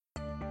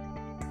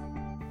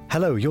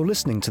Hello, you're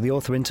listening to the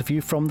author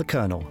interview from the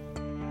Kernel.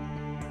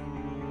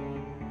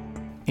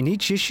 In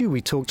each issue,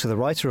 we talk to the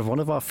writer of one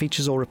of our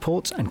features or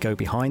reports and go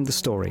behind the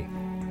story.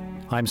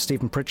 I'm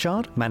Stephen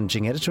Pritchard,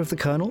 managing editor of the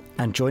Kernel,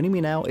 and joining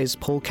me now is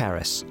Paul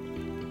Caris.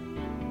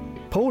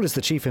 Paul is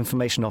the Chief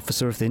Information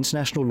Officer of the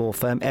international law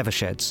firm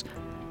Eversheds,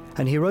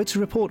 and he wrote a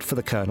report for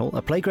the Kernel,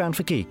 a playground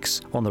for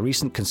geeks, on the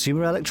recent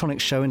Consumer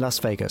Electronics Show in Las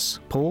Vegas.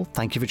 Paul,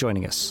 thank you for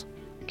joining us.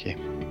 Thank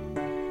you.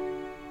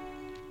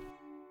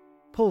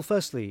 Paul,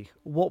 firstly,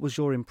 what was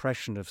your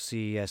impression of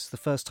CES the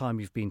first time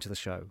you've been to the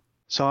show?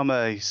 So I'm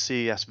a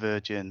CES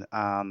virgin,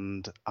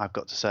 and I've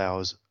got to say I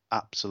was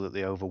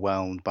absolutely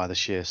overwhelmed by the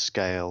sheer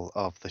scale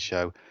of the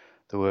show.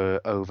 There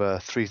were over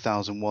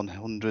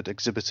 3,100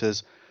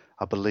 exhibitors,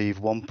 I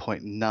believe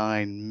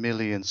 1.9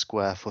 million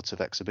square foot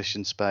of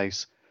exhibition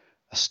space,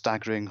 a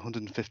staggering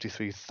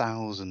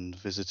 153,000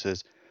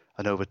 visitors,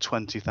 and over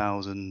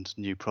 20,000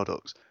 new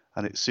products.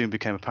 And it soon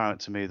became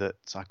apparent to me that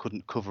I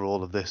couldn't cover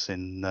all of this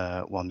in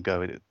one go.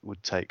 It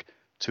would take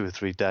 2 or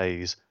 3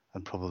 days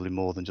and probably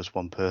more than just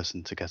one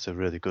person to get a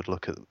really good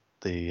look at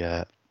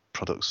the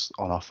products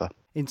on offer.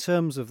 In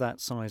terms of that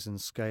size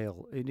and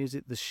scale, is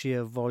it the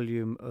sheer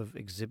volume of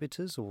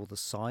exhibitors or the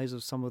size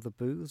of some of the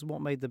booths? What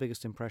made the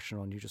biggest impression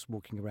on you just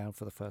walking around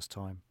for the first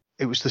time?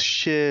 It was the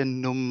sheer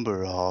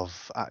number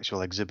of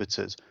actual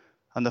exhibitors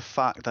and the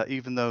fact that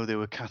even though they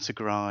were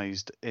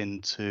categorized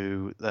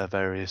into their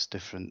various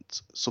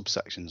different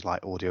subsections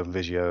like audio and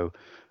video,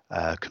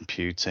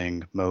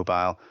 computing,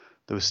 mobile,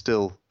 there was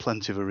still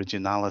plenty of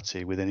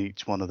originality within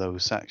each one of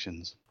those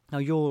sections.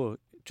 Now,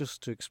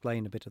 just to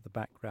explain a bit of the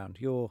background,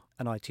 you're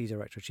an IT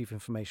director, Chief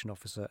Information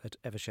Officer at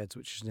Eversheds,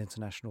 which is an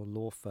international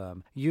law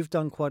firm. You've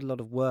done quite a lot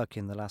of work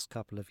in the last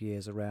couple of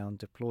years around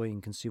deploying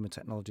consumer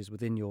technologies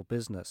within your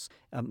business.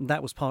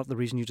 That was part of the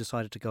reason you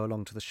decided to go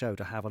along to the show,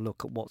 to have a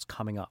look at what's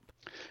coming up.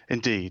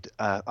 Indeed.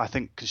 I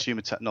think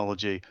consumer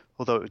technology,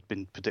 although it had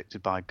been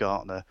predicted by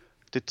Gartner,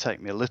 did take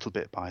me a little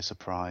bit by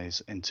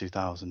surprise in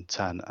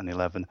 2010 and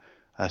 11,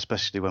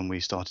 especially when we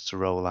started to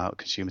roll out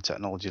consumer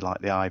technology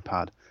like the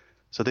iPad.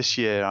 So this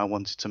year I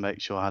wanted to make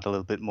sure I had a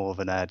little bit more of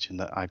an edge and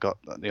that I got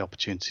the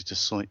opportunity to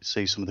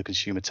see some of the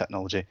consumer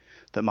technology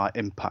that might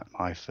impact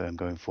my firm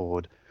going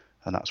forward.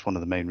 And that's one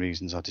of the main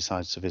reasons I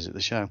decided to visit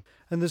the show.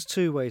 And there's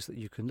two ways that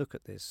you can look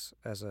at this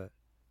as an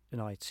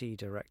IT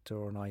director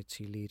or an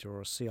IT leader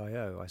or a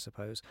CIO, I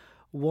suppose.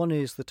 One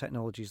is the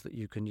technologies that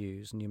you can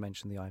use, and you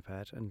mentioned the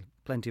iPad, and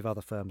plenty of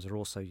other firms are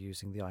also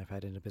using the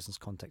iPad in a business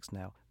context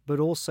now. But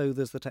also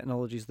there's the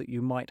technologies that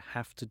you might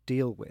have to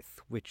deal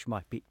with, which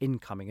might be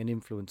incoming and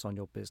influence on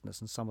your business,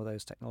 and some of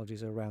those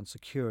technologies are around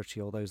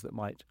security or those that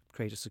might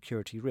create a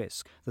security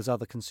risk. There's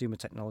other consumer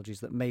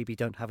technologies that maybe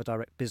don't have a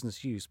direct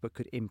business use but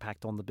could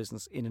impact on the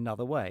business in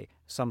another way.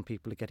 Some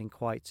people are getting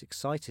quite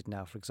excited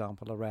now, for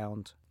example,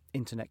 around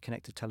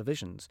internet-connected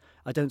televisions.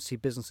 I don't see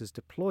businesses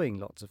deploying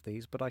lots of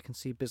these, but I can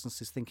see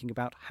businesses thinking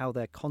about how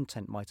their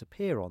content might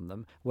appear on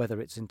them,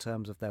 whether it's in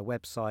terms of their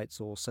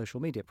websites or social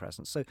media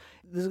presence. So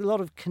there's a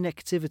lot of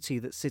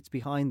connectivity that sits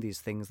behind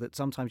these things that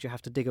sometimes you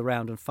have to dig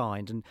around and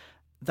find, and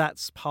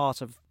that's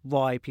part of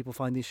why people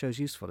find these shows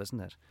useful, isn't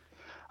it?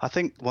 I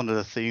think one of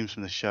the themes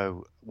from the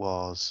show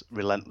was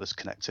relentless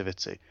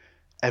connectivity,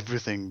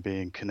 everything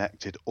being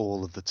connected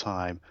all of the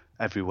time,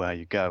 everywhere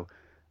you go.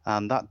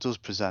 And that does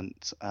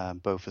present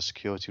both a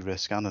security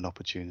risk and an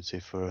opportunity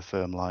for a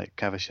firm like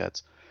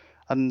Eversheds.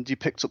 And you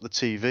picked up the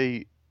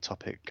TV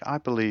topic. I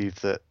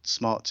believe that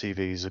smart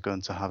TVs are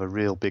going to have a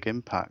real big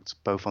impact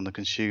both on the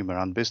consumer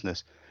and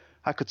business.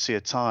 I could see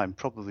a time,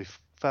 probably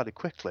fairly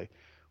quickly,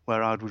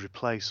 where I would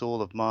replace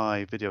all of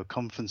my video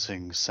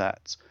conferencing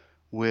sets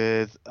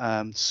with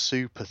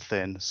super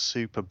thin,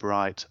 super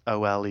bright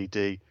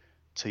OLED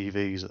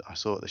TVs that I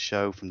saw at the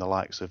show from the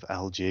likes of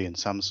LG and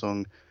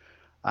Samsung,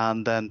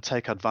 and then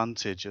take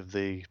advantage of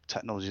the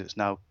technology that's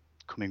now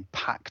coming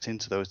packed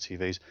into those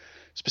TVs.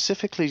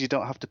 Specifically, you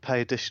don't have to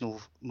pay additional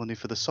money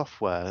for the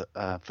software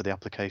for the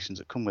applications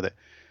that come with it.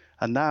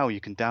 And now you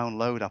can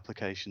download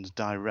applications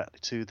directly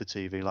to the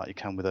TV like you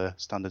can with a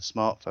standard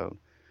smartphone.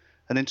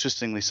 And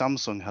interestingly,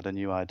 Samsung had a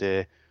new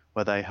idea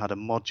where they had a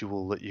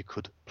module that you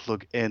could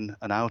plug in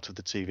and out of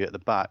the TV at the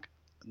back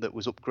that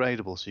was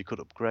upgradable, so you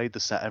could upgrade the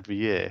set every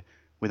year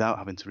without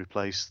having to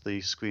replace the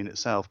screen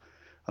itself.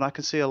 And I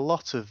can see a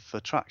lot of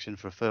attraction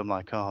for a firm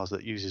like ours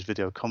that uses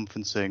video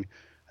conferencing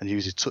and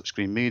uses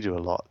touchscreen media a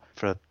lot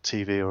for a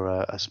TV or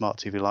a smart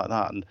TV like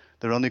that. And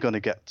they're only going to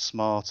get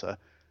smarter.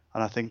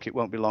 And I think it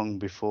won't be long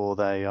before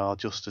they are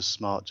just as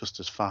smart, just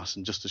as fast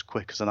and just as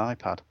quick as an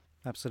iPad.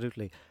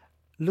 Absolutely.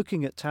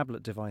 Looking at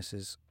tablet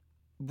devices,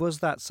 was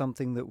that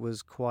something that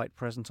was quite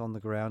present on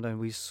the ground? And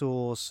we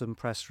saw some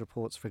press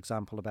reports, for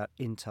example, about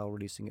Intel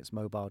releasing its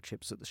mobile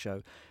chips at the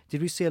show.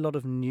 Did we see a lot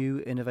of new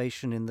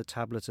innovation in the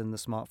tablet and the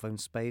smartphone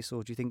space,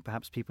 or do you think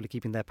perhaps people are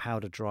keeping their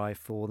powder dry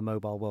for the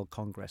Mobile World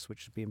Congress, which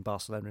should be in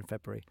Barcelona in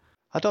February?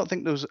 I don't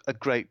think there was a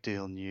great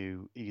deal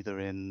new either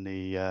in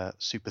the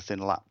super thin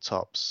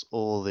laptops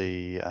or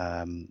the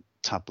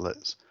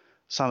tablets.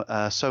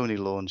 Sony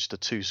launched a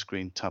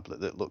 2-screen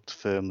tablet that looked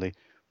firmly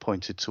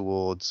pointed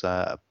towards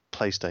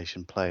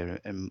PlayStation player,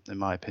 in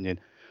my opinion.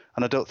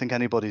 And I don't think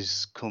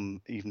anybody's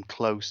come even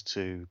close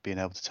to being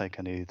able to take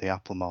any of the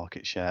Apple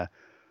market share.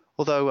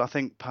 Although I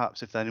think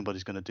perhaps if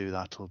anybody's going to do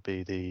that, it'll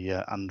be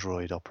the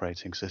Android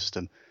operating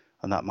system,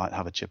 and that might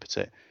have a chip at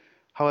it.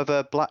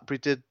 However, BlackBerry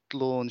did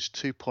launch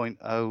 2.0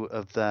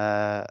 of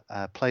their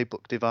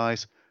Playbook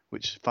device,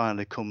 which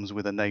finally comes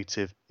with a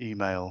native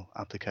email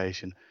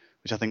application,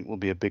 which I think will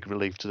be a big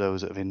relief to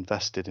those that have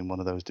invested in one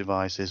of those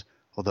devices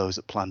or those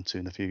that plan to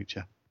in the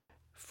future.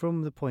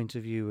 From the point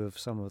of view of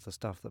some of the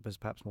stuff that was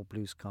perhaps more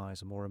blue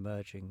skies and more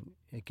emerging,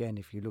 again,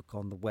 if you look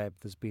on the web,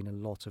 there's been a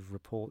lot of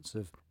reports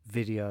of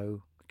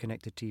video,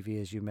 connected TV,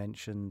 as you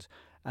mentioned,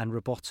 and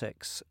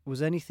robotics.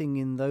 Was anything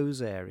in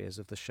those areas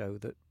of the show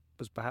that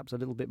was perhaps a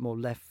little bit more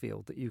left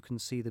field that you can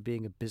see there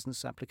being a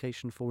business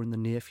application for in the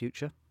near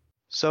future?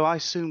 So I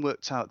soon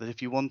worked out that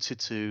if you wanted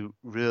to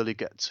really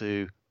get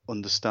to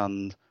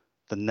understand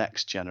the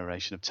next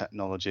generation of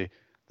technology,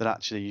 that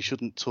actually you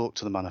shouldn't talk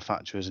to the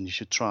manufacturers and you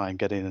should try and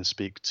get in and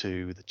speak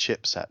to the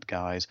chipset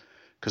guys,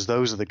 because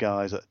those are the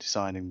guys that are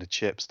designing the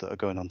chips that are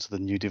going onto the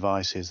new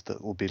devices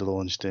that will be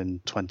launched in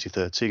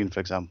 2013, for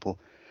example.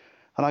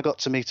 And I got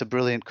to meet a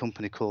brilliant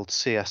company called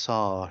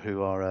CSR,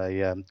 who are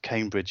a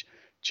Cambridge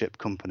chip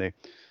company,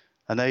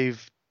 and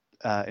they've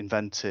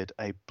invented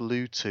a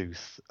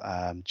Bluetooth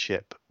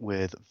chip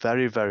with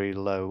very, very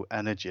low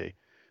energy,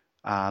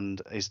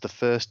 and is the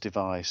first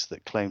device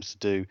that claims to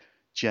do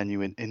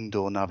genuine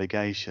indoor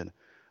navigation.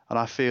 And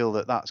I feel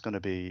that that's going to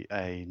be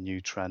a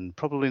new trend,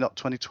 probably not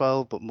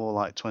 2012, but more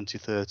like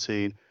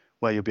 2013,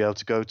 where you'll be able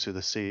to go to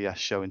the CES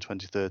show in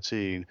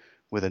 2013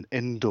 with an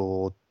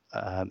indoor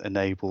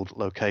enabled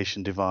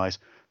location device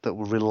that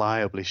will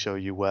reliably show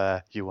you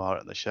where you are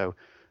at the show.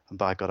 And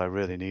by God, I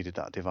really needed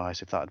that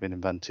device if that had been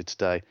invented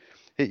today.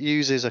 It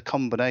uses a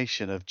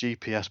combination of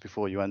GPS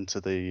before you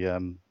enter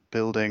the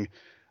building,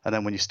 and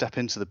then when you step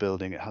into the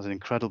building, it has an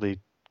incredibly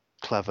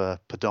clever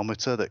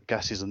pedometer that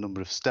guesses the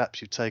number of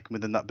steps you've taken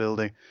within that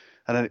building,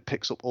 and then it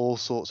picks up all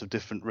sorts of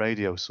different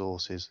radio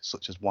sources,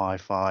 such as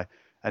Wi-Fi,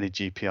 any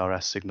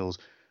GPRS signals,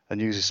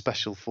 and uses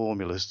special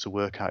formulas to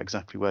work out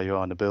exactly where you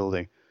are in the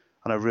building.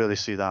 And I really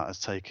see that as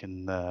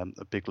taking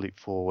a big leap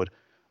forward.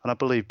 And I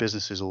believe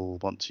businesses all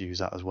want to use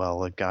that as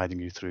well, guiding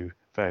you through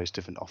various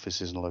different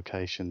offices and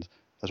locations,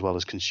 as well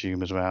as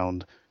consumers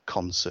around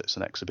concerts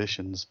and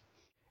exhibitions.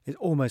 It's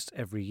almost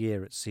every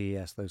year at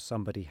CES, though,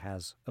 somebody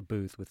has a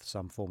booth with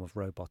some form of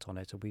robot on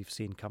it. And we've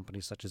seen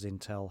companies such as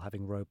Intel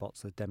having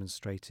robots that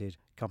demonstrated,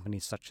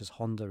 companies such as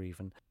Honda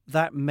even.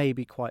 That may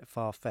be quite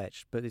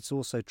far-fetched, but it's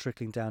also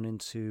trickling down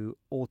into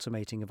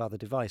automating of other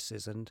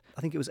devices. And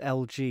I think it was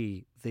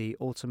LG, the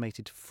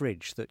automated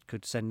fridge that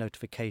could send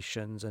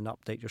notifications and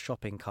update your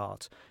shopping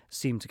cart,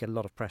 seemed to get a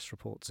lot of press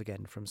reports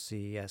again from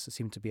CES. It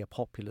seemed to be a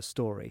popular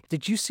story.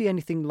 Did you see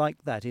anything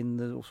like that in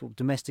the sort of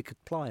domestic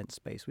appliance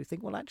space? We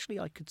think, well, actually,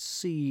 I could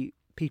see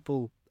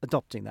people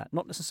adopting that,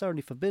 not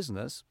necessarily for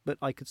business, but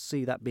I could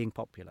see that being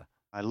popular.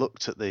 I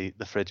looked at the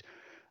fridge,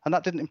 and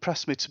that didn't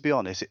impress me, to be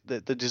honest.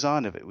 The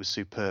design of it was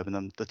superb,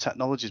 and the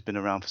technology's been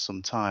around for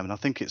some time, and I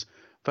think it's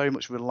very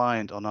much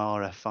reliant on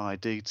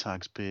RFID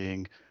tags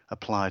being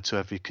applied to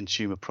every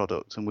consumer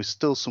product, and we're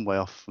still some way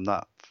off from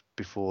that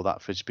before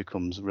that fridge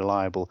becomes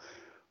reliable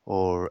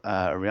or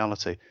a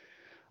reality.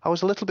 I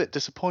was a little bit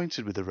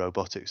disappointed with the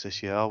robotics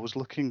this year. I was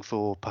looking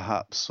for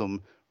perhaps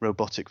some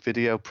robotic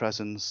video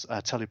presence,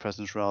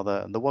 telepresence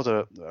rather, and there was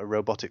a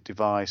robotic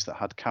device that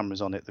had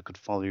cameras on it that could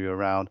follow you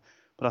around,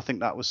 but I think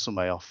that was some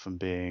way off from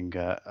being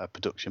a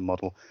production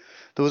model.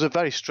 There was a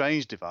very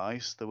strange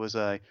device. There was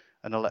an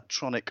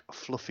electronic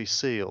fluffy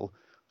seal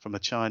from a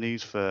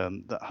Chinese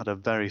firm that had a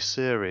very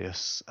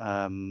serious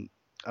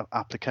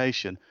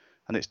application,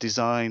 and it's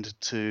designed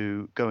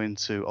to go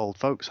into old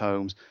folks'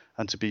 homes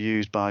and to be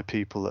used by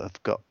people that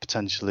have got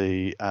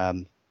potentially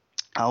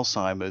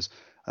Alzheimer's,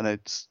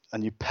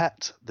 and you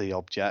pet the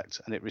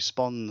object and it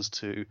responds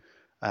to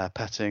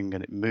petting,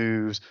 and it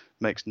moves,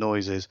 makes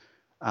noises,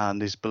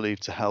 and is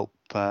believed to help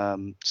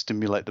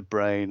stimulate the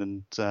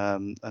brain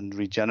and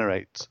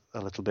regenerate a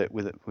little bit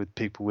with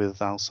people with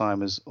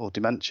Alzheimer's or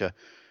dementia.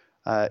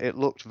 It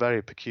looked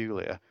very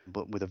peculiar,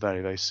 but with a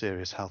very, very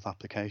serious health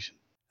application.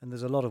 And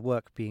there's a lot of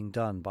work being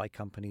done by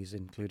companies,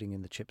 including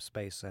in the chip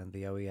space and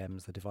the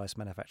OEMs, the device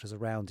manufacturers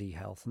around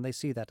e-health. And they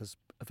see that as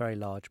a very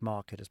large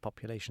market as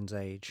populations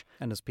age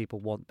and as people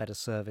want better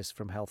service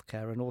from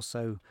healthcare, and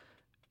also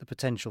the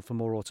potential for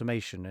more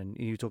automation. And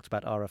you talked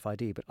about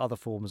RFID, but other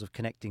forms of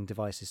connecting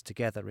devices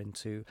together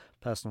into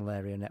personal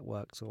area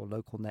networks or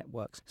local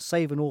networks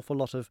save an awful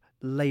lot of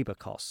labour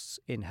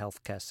costs in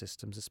healthcare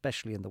systems,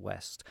 especially in the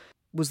West.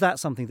 Was that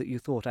something that you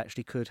thought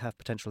actually could have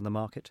potential in the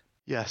market?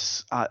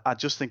 Yes, I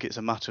just think it's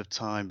a matter of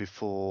time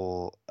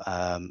before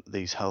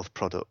these health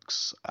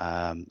products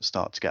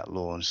start to get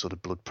launched, sort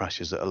of blood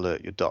pressures that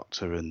alert your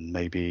doctor and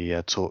maybe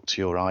talk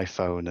to your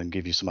iPhone and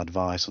give you some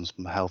advice on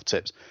some health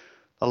tips.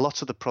 A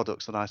lot of the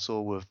products that I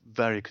saw were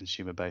very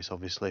consumer based,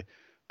 obviously,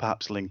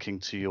 perhaps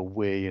linking to your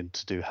Wii and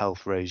to do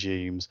health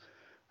regimes.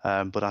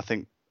 But I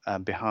think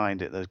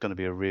behind it, there's going to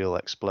be a real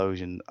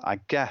explosion. I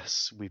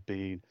guess we've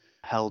been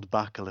held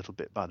back a little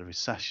bit by the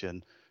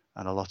recession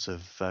and a lot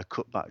of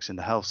cutbacks in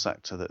the health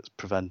sector that's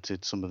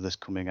prevented some of this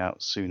coming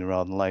out sooner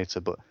rather than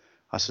later. But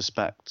I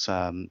suspect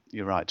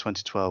you're right,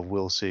 2012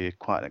 will see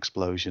quite an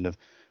explosion of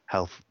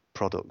health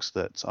products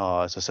that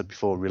are, as I said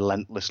before,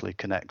 relentlessly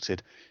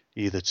connected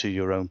either to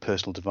your own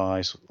personal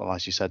device, or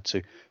as you said,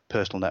 to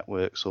personal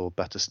networks, or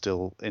better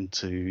still,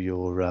 into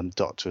your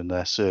doctor and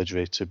their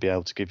surgery to be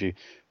able to give you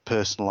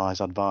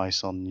personalised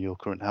advice on your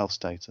current health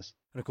status.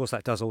 And of course,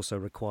 that does also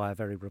require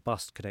very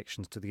robust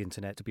connections to the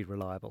internet to be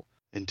reliable.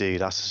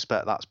 Indeed, I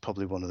suspect that's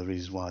probably one of the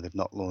reasons why they've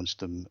not launched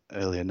them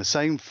earlier. And the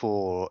same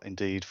for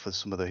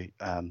some of the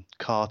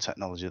car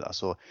technology that I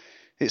saw.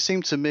 It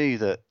seemed to me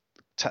that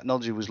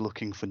technology was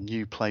looking for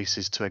new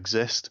places to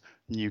exist,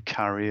 new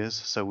carriers.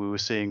 So we were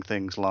seeing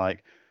things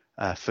like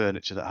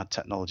furniture that had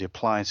technology,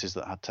 appliances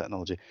that had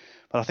technology.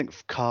 But I think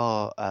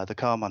the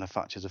car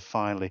manufacturers have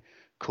finally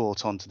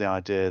caught on to the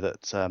idea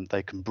that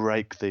they can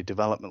break the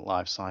development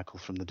life cycle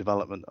from the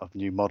development of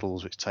new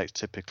models, which takes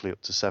typically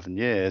up to 7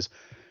 years,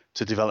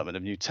 to development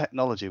of new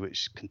technology,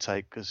 which can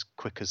take as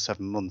quick as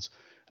 7 months.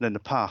 And in the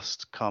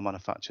past, car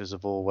manufacturers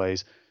have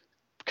always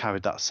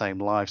carried that same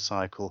life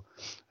cycle,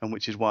 and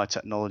which is why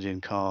technology in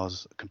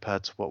cars,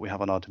 compared to what we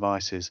have on our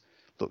devices,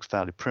 looks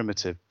fairly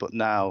primitive. But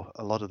now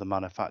a lot of the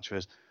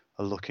manufacturers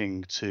are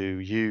looking to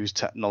use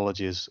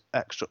technology as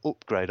extra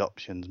upgrade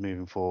options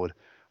moving forward.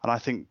 And I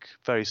think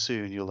very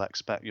soon you'll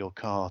expect your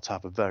car to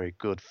have a very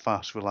good,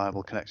 fast,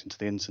 reliable connection to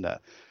the internet,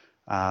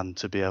 and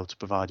to be able to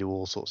provide you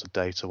all sorts of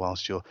data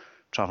whilst you're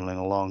travelling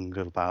along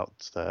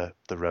about the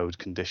road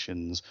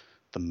conditions,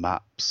 the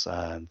maps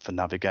for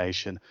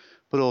navigation,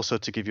 but also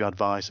to give you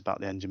advice about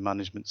the engine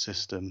management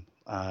system,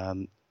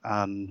 and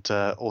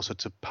also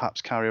to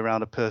perhaps carry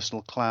around a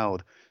personal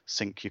cloud,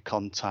 sync your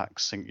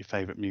contacts, sync your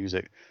favourite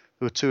music.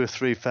 There were 2 or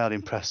 3 fairly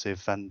impressive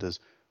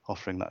vendors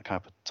offering that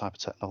type of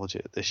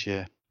technology this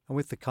year. And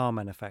with the car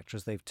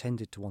manufacturers, they've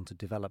tended to want to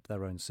develop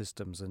their own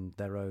systems and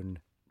their own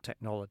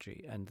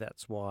technology, and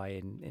that's why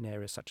in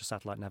areas such as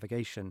satellite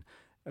navigation,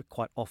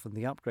 quite often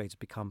the upgrades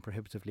become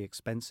prohibitively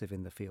expensive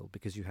in the field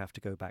because you have to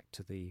go back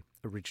to the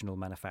original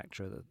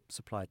manufacturer that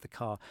supplied the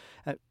car.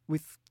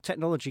 With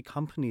technology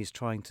companies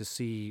trying to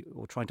see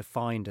or trying to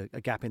find a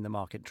gap in the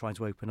market, trying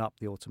to open up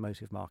the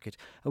automotive market,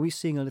 are we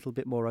seeing a little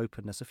bit more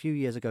openness? A few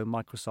years ago,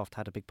 Microsoft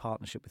had a big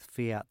partnership with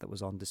Fiat that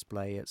was on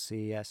display at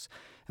CES.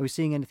 Are we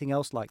seeing anything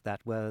else like that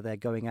where they're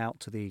going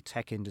out to the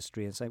tech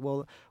industry and saying,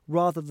 well,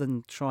 rather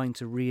than trying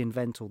to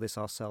reinvent all this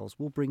ourselves,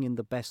 we'll bring in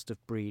the best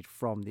of breed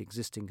from the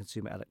existing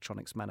consumer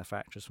electronics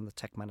manufacturers, from the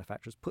tech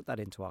manufacturers, put that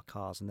into our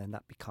cars, and then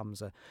that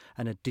becomes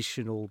an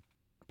additional,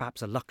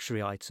 perhaps a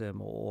luxury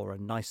item or a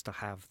nice to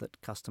have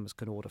that customers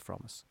can order from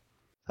us?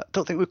 I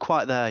don't think we're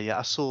quite there yet.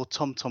 I saw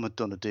TomTom had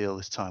done a deal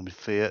this time with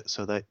Fiat,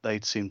 so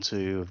they'd seem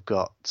to have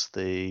got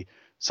the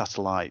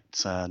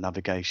satellite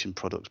navigation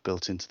products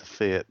built into the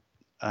Fiat.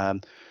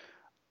 I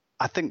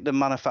think the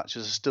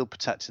manufacturers are still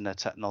protecting their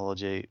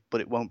technology,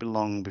 but it won't be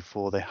long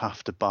before they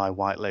have to buy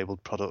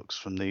white-labelled products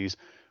from these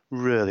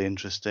really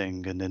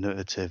interesting and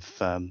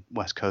innovative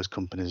West Coast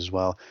companies as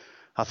well.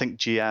 I think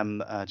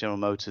GM, General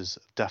Motors,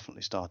 have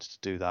definitely started to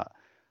do that.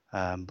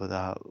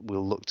 But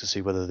we'll look to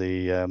see whether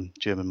the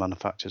German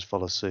manufacturers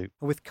follow suit.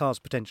 With cars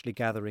potentially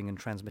gathering and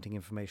transmitting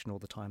information all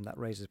the time, that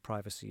raises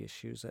privacy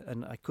issues.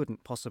 And I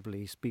couldn't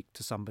possibly speak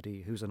to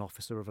somebody who's an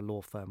officer of a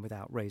law firm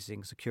without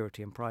raising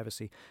security and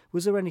privacy.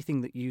 Was there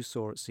anything that you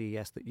saw at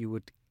CES that you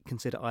would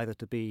consider either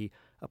to be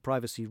a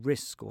privacy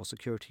risk or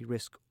security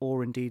risk,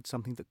 or indeed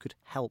something that could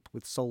help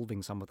with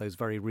solving some of those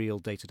very real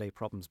day-to-day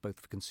problems, both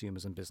for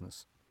consumers and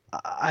business?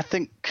 I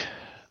think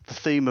the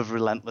theme of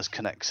relentless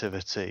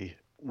connectivity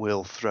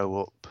will throw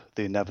up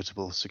the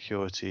inevitable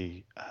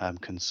security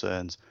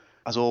concerns.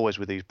 As always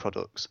with these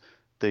products,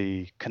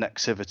 the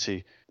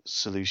connectivity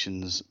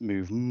solutions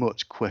move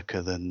much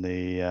quicker than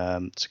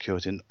the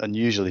security, and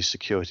usually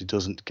security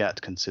doesn't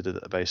get considered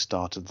at the very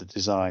start of the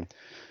design.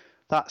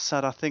 That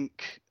said, I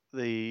think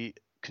the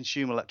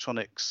consumer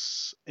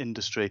electronics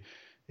industry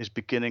is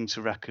beginning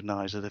to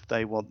recognise that if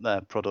they want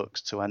their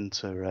products to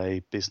enter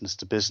a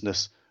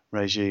business-to-business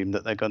regime,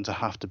 that they're going to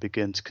have to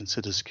begin to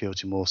consider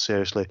security more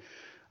seriously.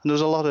 And there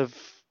was a lot of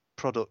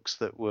products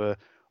that were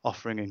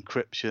offering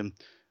encryption,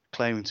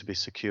 claiming to be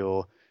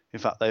secure. In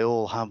fact, they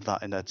all have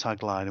that in their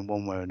tagline in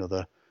one way or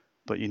another,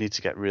 but you need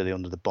to get really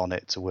under the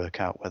bonnet to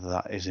work out whether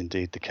that is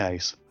indeed the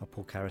case. Well,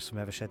 Paul Caris from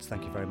Eversheds,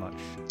 thank you very much.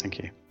 Thank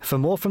you. For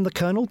more from the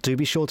Kernel, do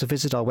be sure to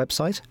visit our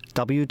website,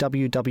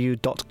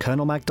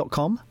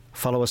 www.kernelmag.com.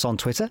 Follow us on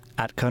Twitter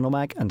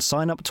 @KernelMag and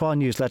sign up to our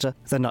newsletter,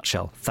 The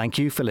Nutshell. Thank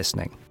you for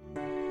listening.